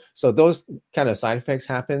 So those kind of side effects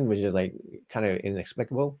happen, which is like kind of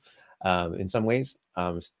inexplicable in some ways.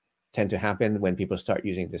 Tend to happen when people start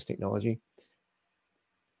using this technology.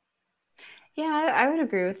 Yeah, I would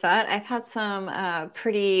agree with that. I've had some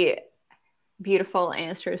pretty beautiful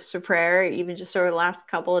answers to prayer, even just over the last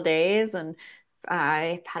couple of days. And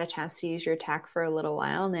I've had a chance to use your tech for a little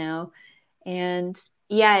while now. And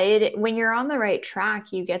yeah, when you're on the right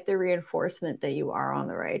track, you get the reinforcement that you are on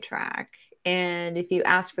the right track. And if you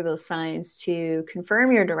ask for those signs to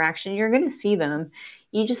confirm your direction, you're going to see them.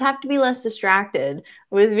 You just have to be less distracted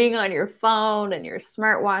with being on your phone and your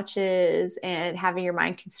smartwatches and having your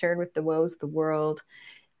mind concerned with the woes of the world.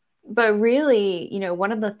 But really,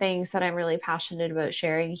 one of the things that I'm really passionate about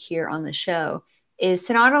sharing here on the show is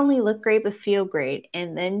to not only look great, but feel great.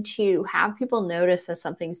 And then to have people notice that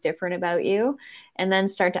something's different about you and then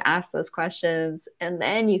start to ask those questions. And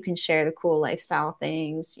then you can share the cool lifestyle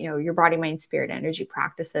things, your body, mind, spirit, energy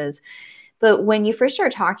practices. But when you first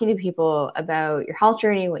start talking to people about your health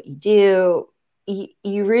journey, what you do,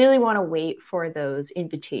 you really want to wait for those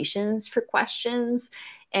invitations for questions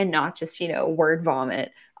and not just, word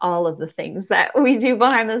vomit all of the things that we do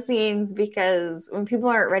behind the scenes, because when people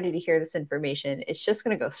aren't ready to hear this information, it's just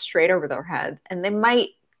going to go straight over their head and they might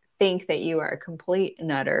think that you are a complete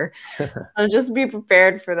nutter. So just be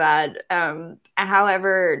prepared for that.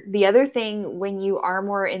 However, the other thing, when you are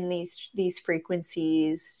more in these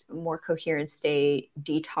frequencies, more coherent state,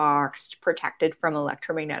 detoxed, protected from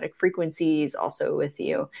electromagnetic frequencies, also with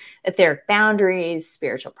etheric boundaries,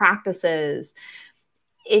 spiritual practices,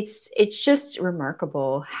 it's just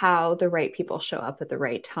remarkable how the right people show up at the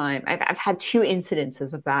right time. I've had 2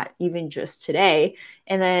 incidences of that, even just today.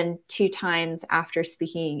 And then 2 times after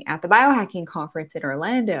speaking at the biohacking conference in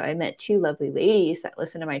Orlando, I met 2 lovely ladies that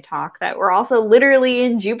listened to my talk that were also literally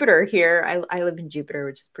in Jupiter here. I live in Jupiter,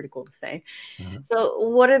 which is pretty cool to say. So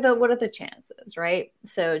what are the chances, right?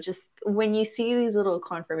 So just when you see these little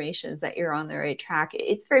confirmations that you're on the right track,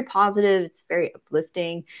 it's very positive. It's very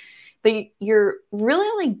uplifting. But you're really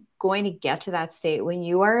only going to get to that state when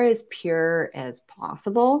you are as pure as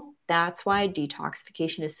possible. That's why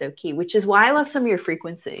detoxification is so key, which is why I love some of your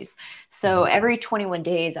frequencies. So every 21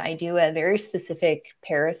 days, I do a very specific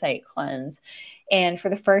parasite cleanse. And for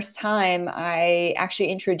the first time, I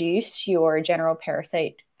actually introduce your general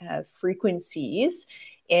parasite frequencies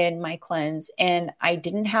in my cleanse. And I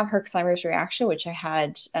didn't have Herxheimer's reaction, which I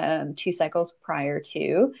had 2 cycles prior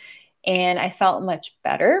to. And I felt much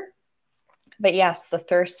better. But yes, the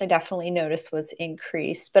thirst I definitely noticed was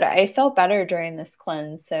increased, but I felt better during this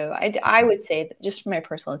cleanse. So I would say that just from my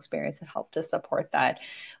personal experience, it helped to support that.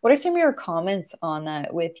 What are some of your comments on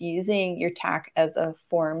that with using your TAC as a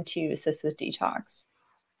form to assist with detox?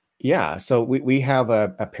 Yeah, so we have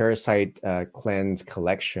a parasite cleanse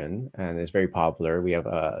collection, and it's very popular. We have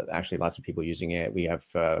actually lots of people using it. We have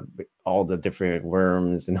all the different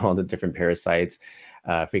worms and all the different parasites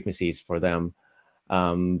frequencies for them.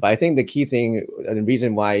 But I think the key thing, the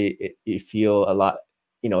reason why you feel a lot,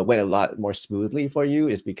 it went a lot more smoothly for you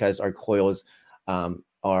is because our coils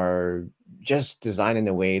are just designed in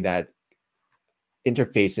a way that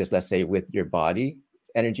interfaces, let's say, with your body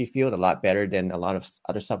energy field a lot better than a lot of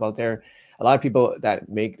other stuff out there. A lot of people that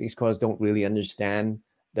make these coils don't really understand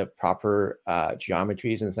the proper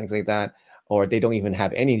geometries and things like that, or they don't even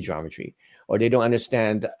have any geometry, or they don't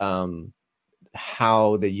understand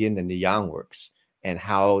how the yin and the yang works, and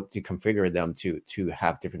how to configure them to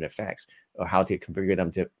have different effects, or how to configure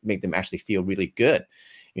them to make them actually feel really good,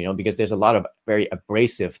 because there's a lot of very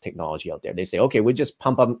abrasive technology out there. They say, okay, we just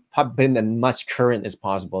pump in as much current as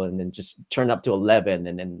possible and then just turn up to 11.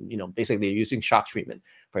 And then, basically they're using shock treatment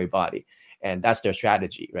for your body. And that's their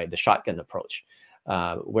strategy, right? The shotgun approach.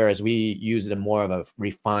 Whereas we use a more of a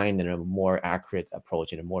refined and a more accurate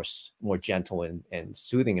approach, and a more gentle and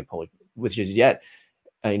soothing approach, which is yet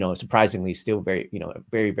surprisingly still very,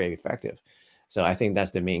 very, very effective. So I think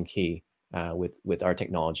that's the main key with our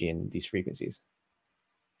technology and these frequencies.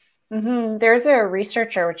 There's a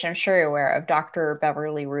researcher, which I'm sure you're aware of, Dr.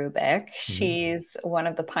 Beverly Rubik. She's one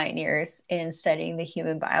of the pioneers in studying the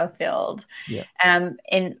human biofield. Yeah. And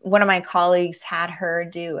one of my colleagues had her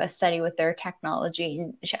do a study with their technology.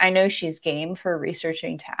 I know she's game for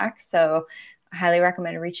researching tech, so I highly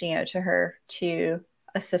recommend reaching out to her to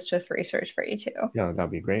assist with research for you too. Yeah,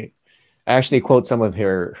 that'd be great. I actually quote some of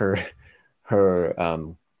her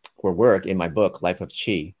work in my book, Life of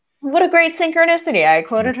Chi. What a great synchronicity. I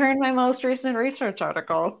quoted her in my most recent research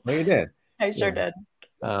article. Oh, you did? I sure did.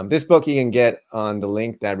 This book you can get on the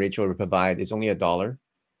link that Rachel will provide. It's only $1.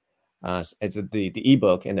 It's the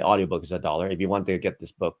ebook, and the audiobook is $1. If you want to get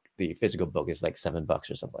this book, the physical book is like $7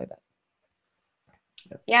 or something like that.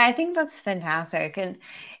 Yeah, I think that's fantastic.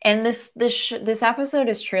 And this episode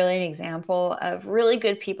is truly an example of really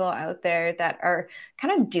good people out there that are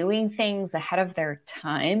kind of doing things ahead of their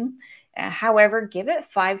time. However, give it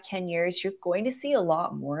 5-10 years, you're going to see a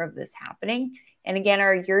lot more of this happening. And again,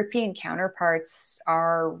 our European counterparts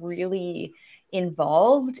are really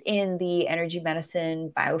involved in the energy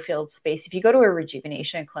medicine biofield space. If you go to a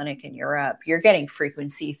rejuvenation clinic in Europe, you're getting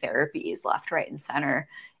frequency therapies left, right, and center.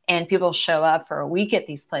 And people show up for a week at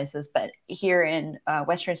these places. But here in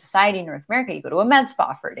Western society, North America, you go to a med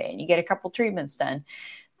spa for a day and you get a couple treatments done.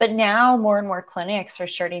 But now more and more clinics are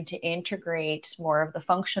starting to integrate more of the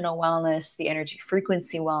functional wellness, the energy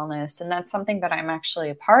frequency wellness. And that's something that I'm actually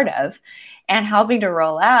a part of and helping to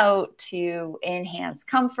roll out to enhance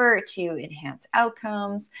comfort, to enhance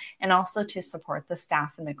outcomes, and also to support the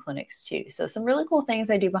staff in the clinics too. So some really cool things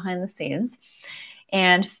I do behind the scenes.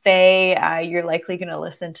 And Faye, you're likely going to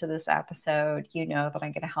listen to this episode. You know that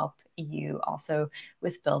I'm going to help you also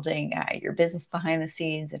with building your business behind the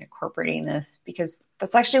scenes and incorporating this, because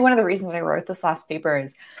that's actually one of the reasons I wrote this last paper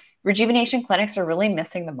is rejuvenation clinics are really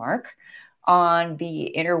missing the mark on the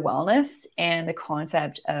inner wellness and the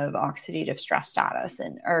concept of oxidative stress status,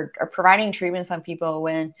 and are providing treatments on people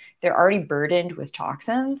when they're already burdened with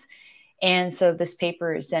toxins. And so this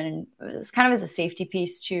paper is then kind of as a safety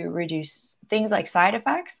piece to reduce things like side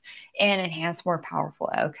effects and enhance more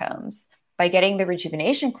powerful outcomes by getting the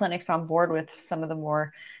rejuvenation clinics on board with some of the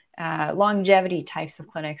more longevity types of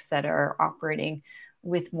clinics that are operating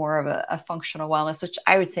with more of a functional wellness, which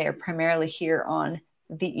I would say are primarily here on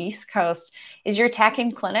the East Coast. Is your tech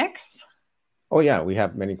in clinics? Oh yeah, we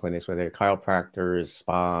have many clinics, whether they're chiropractors,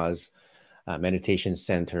 spas, meditation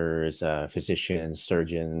centers, physicians,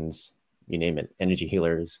 surgeons, you name it, energy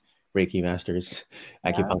healers, Reiki masters,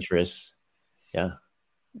 acupuncturists. Yeah.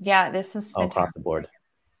 Yeah, this is fantastic. All across the board.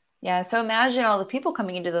 Yeah. So imagine all the people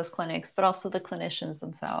coming into those clinics, but also the clinicians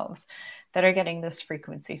themselves that are getting this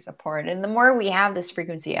frequency support. And the more we have this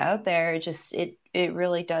frequency out there, it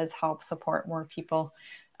really does help support more people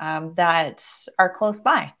that are close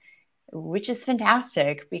by, which is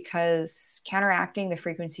fantastic, because counteracting the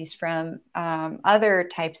frequencies from other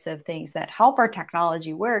types of things that help our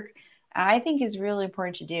technology work, I think is really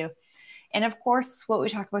important to do. And of course, what we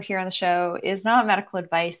talk about here on the show is not medical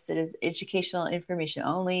advice. It is educational information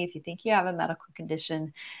only. If you think you have a medical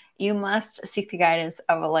condition, you must seek the guidance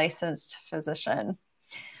of a licensed physician.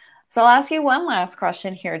 So I'll ask you one last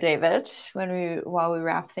question here, David, while we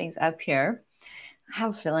wrap things up here. I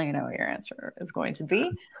have a feeling I know what your answer is going to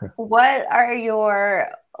be. What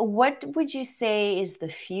would you say is the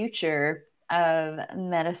future of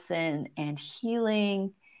medicine and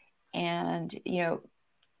healing and,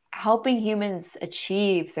 helping humans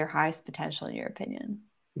achieve their highest potential, in your opinion?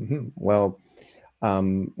 Mm-hmm. Well,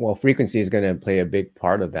 frequency is going to play a big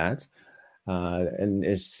part of that. And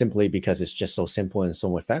it's simply because it's just so simple and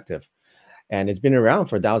so effective. And it's been around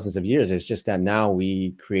for thousands of years. It's just that now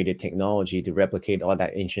we created technology to replicate all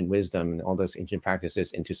that ancient wisdom and all those ancient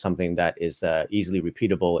practices into something that is easily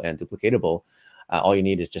repeatable and duplicatable. All you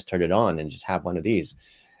need is just turn it on and just have one of these.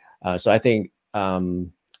 So I think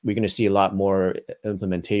we're going to see a lot more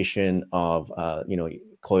implementation of,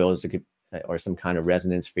 coils or some kind of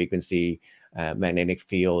resonance frequency, magnetic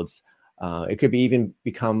fields. It could be even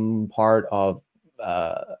become part of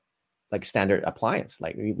like standard appliance.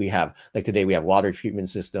 Like we have, like today we have water treatment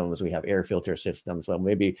systems, we have air filter systems. Well,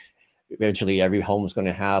 maybe eventually every home is going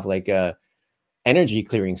to have like a energy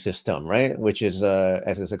clearing system, right? Which is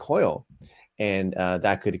as a coil. And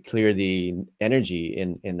that could clear the energy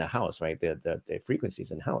in the house, right? The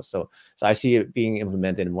frequencies in the house. So I see it being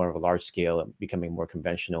implemented in more of a large scale, becoming more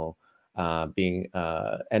conventional. And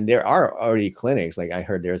there are already clinics. Like I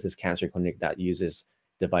heard there's this cancer clinic that uses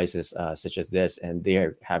devices such as this, and they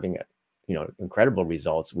are having incredible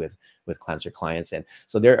results with cancer clients. And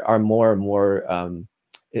so there are more and more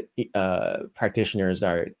practitioners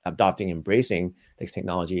are adopting, embracing this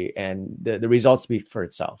technology, and the results speak for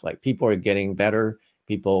itself. Like people are getting better,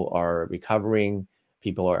 people are recovering,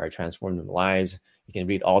 people are transforming their lives. You can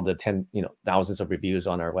read all the thousands of reviews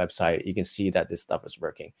on our website. You can see that this stuff is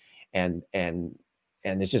working, and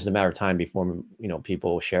it's just a matter of time before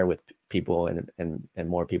people share with people and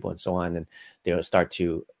more people and so on, and they'll start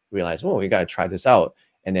to realize, oh, we got to try this out,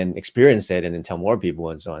 and then experience it, and then tell more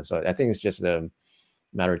people and so on. So I think it's just a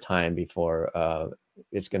matter of time before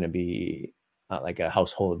it's going to be like a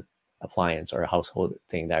household appliance or a household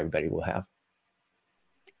thing that everybody will have.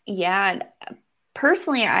 Yeah.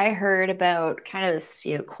 Personally, I heard about kind of this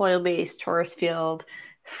coil-based torus field,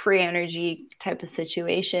 free energy type of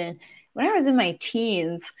situation when I was in my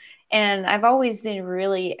teens. And I've always been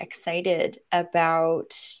really excited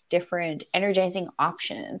about different energizing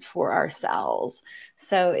options for our cells.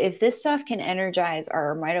 So if this stuff can energize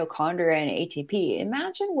our mitochondria and ATP,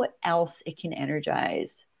 imagine what else it can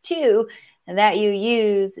energize too, and that you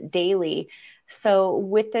use daily. So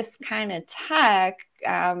with this kind of tech,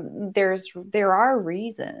 there are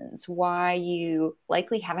reasons why you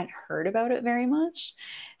likely haven't heard about it very much.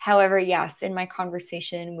 However, yes, in my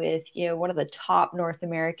conversation with one of the top North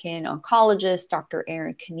American oncologists, Dr.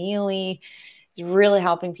 Aaron Keneally, is really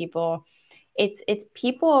helping people. It's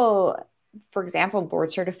people, for example,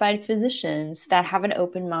 board certified physicians that have an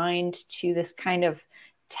open mind to this kind of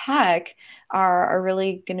tech are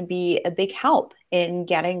really going to be a big help in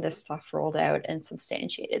getting this stuff rolled out and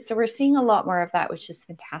substantiated. So we're seeing a lot more of that, which is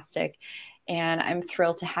fantastic. And I'm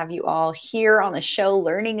thrilled to have you all here on the show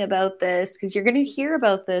learning about this, because you're going to hear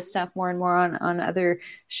about this stuff more and more on other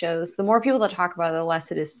shows. The more people that talk about it, the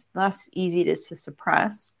less it is, less easy it is to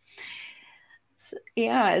suppress. So,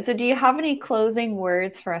 yeah. So do you have any closing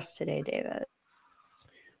words for us today, David?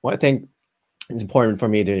 Well, I think it's important for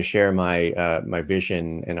me to share my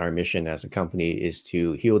vision, and our mission as a company is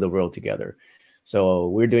to heal the world together. So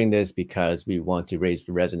we're doing this because we want to raise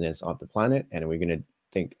the resonance of the planet, and we're going to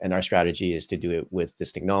think, and our strategy is to do it with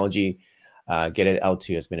this technology, get it out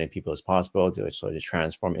to as many people as possible, to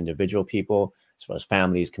transform individual people, as well as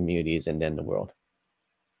families, communities, and then the world.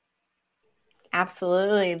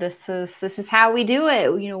 Absolutely. This is how we do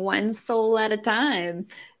it, one soul at a time,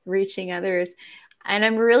 reaching others. And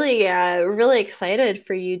I'm really excited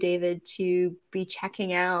for you, David, to be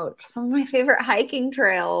checking out some of my favorite hiking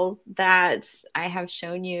trails that I have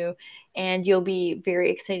shown you. And you'll be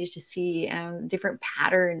very excited to see different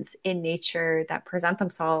patterns in nature that present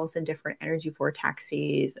themselves in different energy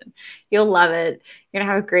vortices. And you'll love it. You're going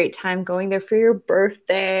to have a great time going there for your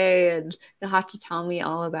birthday, and you'll have to tell me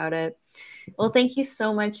all about it. Well, thank you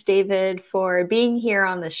so much, David, for being here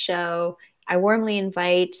on the show. I warmly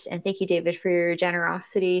invite, and thank you, David, for your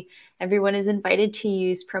generosity. Everyone is invited to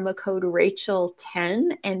use promo code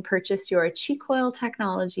Rachel10 and purchase your Chi Coil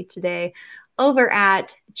technology today over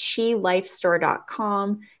at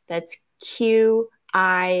chilifestore.com. That's QILIFE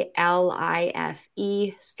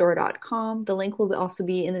store.com. The link will also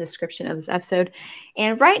be in the description of this episode.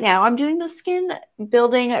 And right now, I'm doing the skin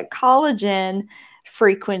building collagen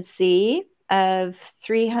frequency of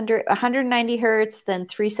 190 hertz, then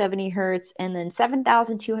 370 hertz, and then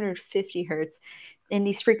 7,250 hertz. And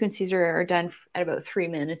these frequencies are done at about 3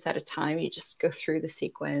 minutes at a time. You just go through the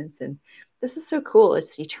sequence, and this is so cool.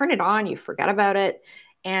 You turn it on, you forget about it,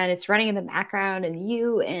 and it's running in the background, and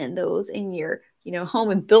you and those in your home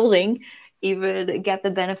and building even get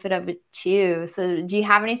the benefit of it too. So do you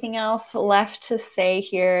have anything else left to say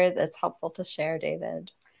here that's helpful to share,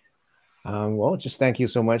 David? Well, just thank you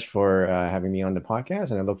so much for having me on the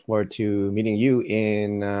podcast, and I look forward to meeting you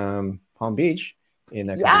in Palm Beach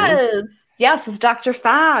in a couple of weeks. Yes, it's Dr.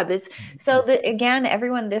 Fab. Again,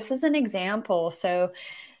 everyone, this is an example. So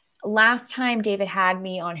last time David had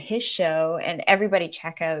me on his show, and everybody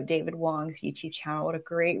check out David Wong's YouTube channel. What a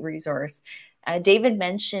great resource. David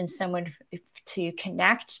mentioned someone to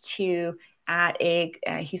connect to at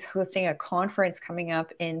he's hosting a conference coming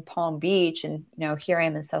up in Palm Beach, and here I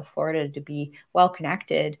am in South Florida to be well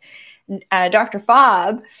connected. Dr.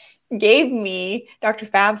 Fab gave me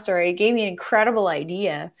an incredible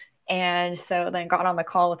idea. And so then got on the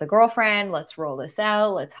call with a girlfriend. Let's roll this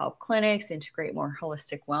out. Let's help clinics integrate more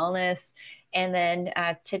holistic wellness. And then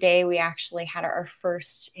today we actually had our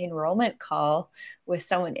first enrollment call with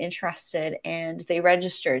someone interested, and they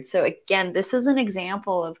registered. So again, this is an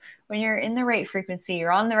example of when you're in the right frequency,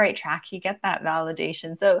 you're on the right track, you get that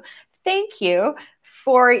validation. So thank you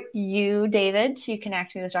for you, David, to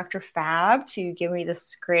connect me with Dr. Fab, to give me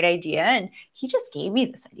this great idea. And he just gave me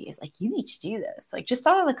this idea. He's like, you need to do this. Like, just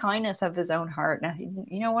out of the kindness of his own heart. And,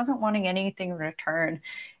 wasn't wanting anything in return.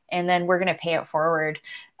 And then we're going to pay it forward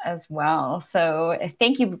as well. So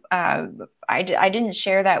thank you. I didn't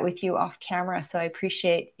share that with you off camera, so I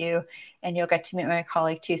appreciate you, and you'll get to meet my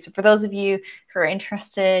colleague too. So for those of you who are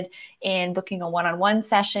interested in booking a one-on-one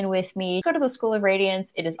session with me, go to the School of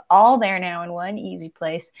Radiance. It is all there now in one easy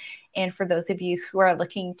place. And for those of you who are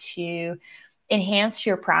looking to enhance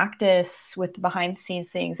your practice with the behind the scenes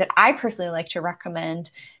things that I personally like to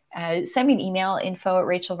recommend, send me an email,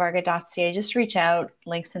 info@rachelvarga.ca. Just reach out,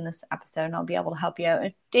 links in this episode, and I'll be able to help you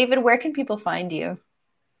out. David, where can people find you?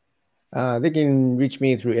 They can reach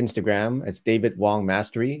me through Instagram. It's David Wong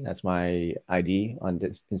Mastery. That's my ID on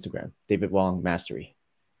this Instagram, David Wong Mastery.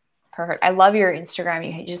 Perfect. I love your Instagram.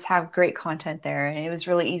 You just have great content there. And it was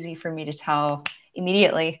really easy for me to tell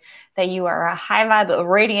immediately that you are a high vibe, a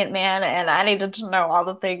radiant man. And I needed to know all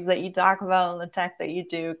the things that you talk about and the tech that you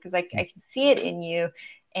do, because I can see it in you.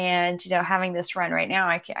 And, having this run right now,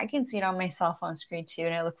 I can see it on my cell phone screen too.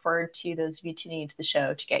 And I look forward to those of you tuning into the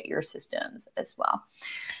show to get your systems as well.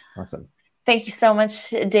 Awesome. Thank you so much,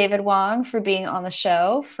 David Wong, for being on the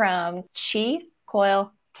show from Chi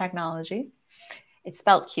Coil Technology. It's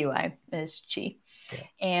spelled QI, it's Chi. Yeah.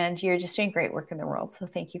 And you're just doing great work in the world. So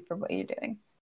thank you for what you're doing.